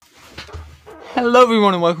Hello,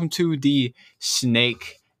 everyone, and welcome to the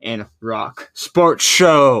Snake and Rock Sports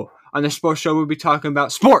Show. On this sports show, we'll be talking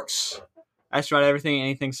about sports. That's right, everything and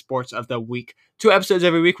anything sports of the week. 2 episodes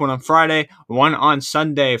every week, one on Friday, one on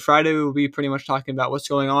Sunday. Friday, we'll be pretty much talking about what's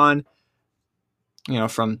going on,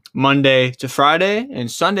 from Monday to Friday. And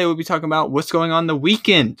Sunday, we'll be talking about what's going on the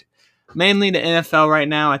weekend. Mainly the NFL right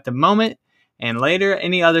now at the moment. And later,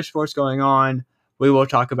 any other sports going on, we will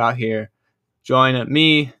talk about here. Join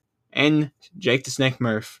me and Jake the Snake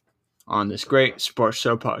Murph on this great sports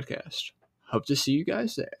show podcast. Hope to see you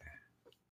guys there.